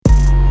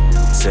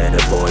Said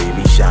the boy he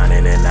be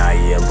shining and I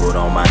am put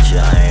on my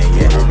chain,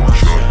 yeah.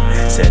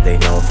 Said they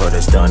known for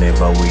the stunning,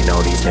 but we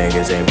know these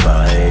niggas ain't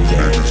paid,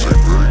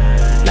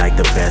 yeah. Like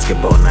the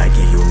basketball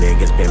Nike, you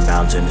niggas been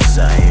bouncing the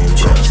same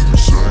chicks.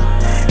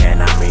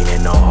 And I mean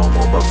it no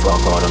homo, but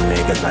fuck all them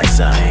niggas like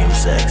same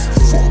sex.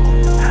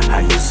 How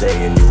you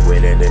saying you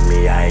with it and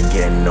me, I ain't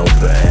getting no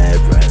bad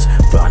press.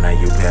 But now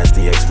you past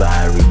the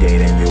expiry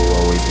date and you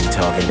always be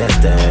talking that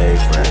stay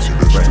fresh.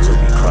 Friends who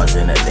be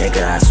crossing a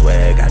nigga, I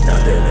swear, got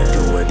nothing to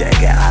do with that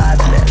guy, I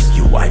bless.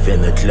 You wife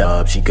in the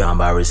club, she gone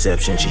by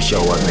reception, she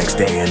show up next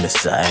day in the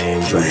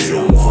same dress. We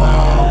don't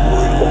vibe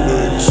with the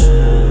mix.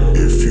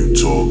 If you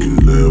talking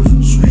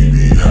levels, we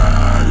be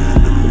high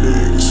in the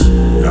mix.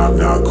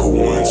 Not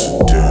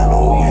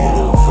coincidental, we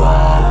don't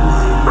vibe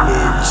with the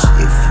mix.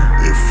 If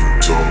you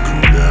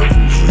talking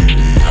levels, we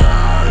be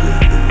high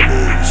in the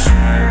mix.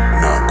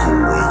 Not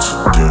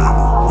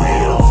coincidental, we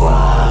don't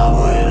vibe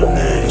with the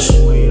mix. If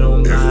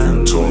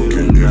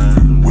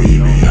we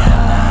be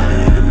high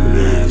in the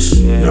mix.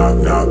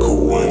 Not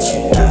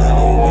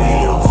coincidental, we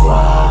don't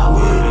vibe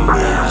with the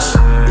mix.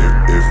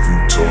 If you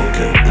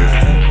talking,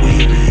 we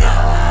be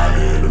high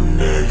in the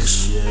mix.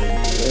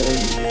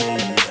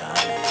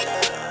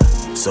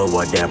 So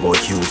what that boy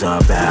Q's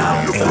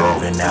about? Ain't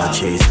living out,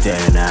 chased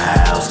in the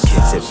house.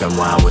 Kids sipping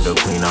wine with the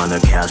queen on the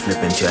couch,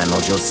 flipping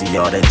channels. You'll see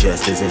all that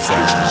justice is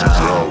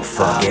out.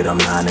 Fuck it, I'm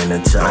not in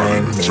the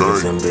time.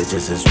 Niggas and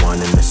bitches is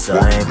one and the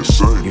same.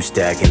 You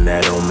stacking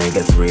that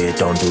omega-3, it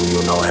don't do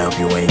you no help.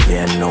 You ain't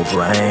getting no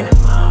brain.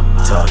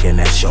 Talking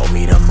that show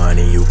me the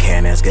money, you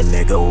can't ask a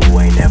nigga who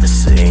ain't never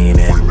seen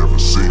it.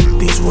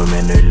 These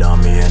women, they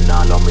love me and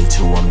I love me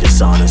too, I'm just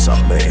honest, I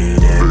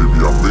made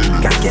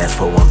it. Got gas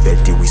for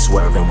 150, we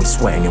swerving, we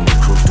swinging, we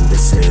cruise through the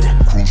city.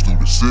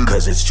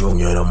 Cause it's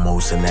Junior the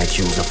most and that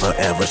Q's are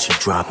forever, she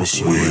dropping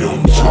shit. We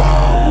don't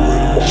vibe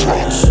with the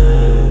mix.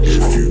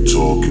 If you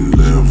talking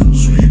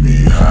levels, we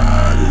be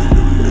high in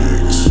the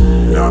mix.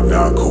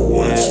 Not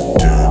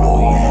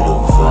coincidental, we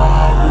don't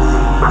vibe with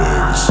the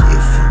mix.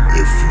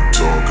 If you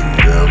talking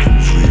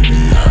levels, we be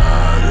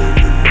high in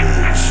the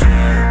mix.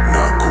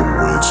 Not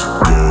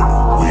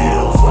coincidental, we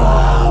don't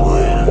vibe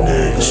with the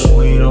mix. If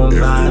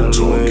you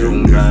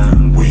talking,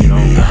 we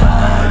be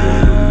high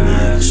in the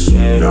mix.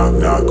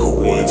 Not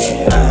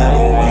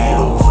coincidental, we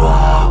don't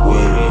vibe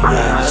with the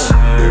mix.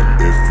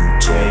 If you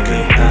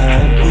talking,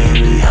 we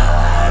be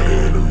high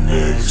in the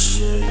mix.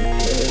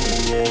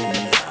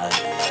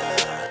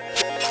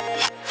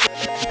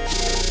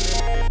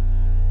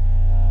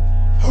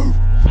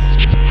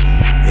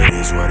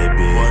 What it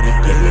be,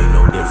 it make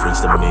no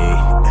difference to me.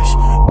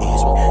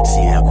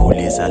 See how cool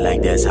is I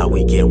like that's how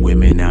we get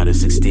women out of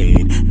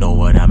 16. Know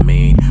what I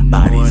mean?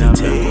 Bodies a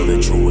temple, the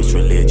truest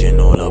religion,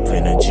 all up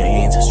in the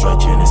jeans,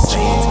 stretching the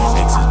seams.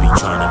 Exes be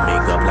trying to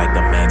make up like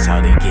the max, how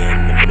they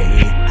getting to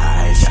me.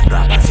 High,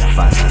 shaka,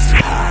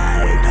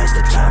 high, that's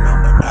the time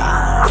number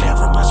 9.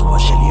 Never much more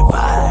Shelly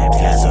vibe,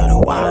 glass of the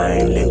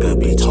wine. Liquor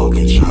be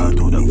talking, she heard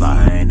through the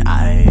vine.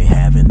 I ain't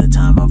having the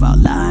time of our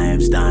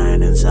lives,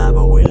 dying inside,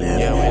 but we live.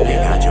 They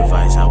got your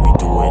advice how we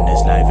doing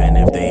this life, and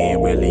if they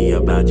ain't really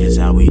about just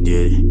how we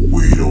did it.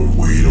 We don't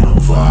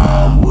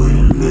vibe with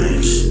the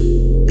mix.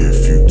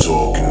 If you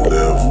talking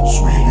levels,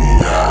 we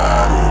be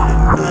high in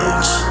the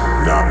mix.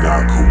 Not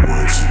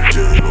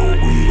coincidental,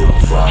 we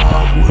don't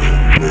vibe with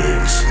the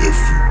mix. If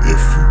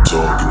you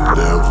talking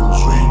levels,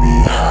 we be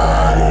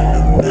high in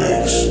the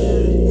mix.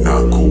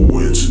 Not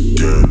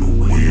coincidental,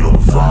 we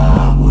don't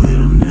vibe with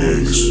the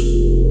mix.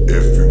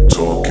 If you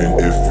talking,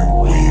 we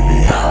be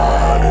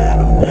high in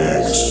the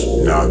mix.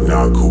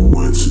 Not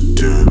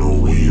coincidental,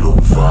 we don't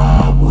vibe.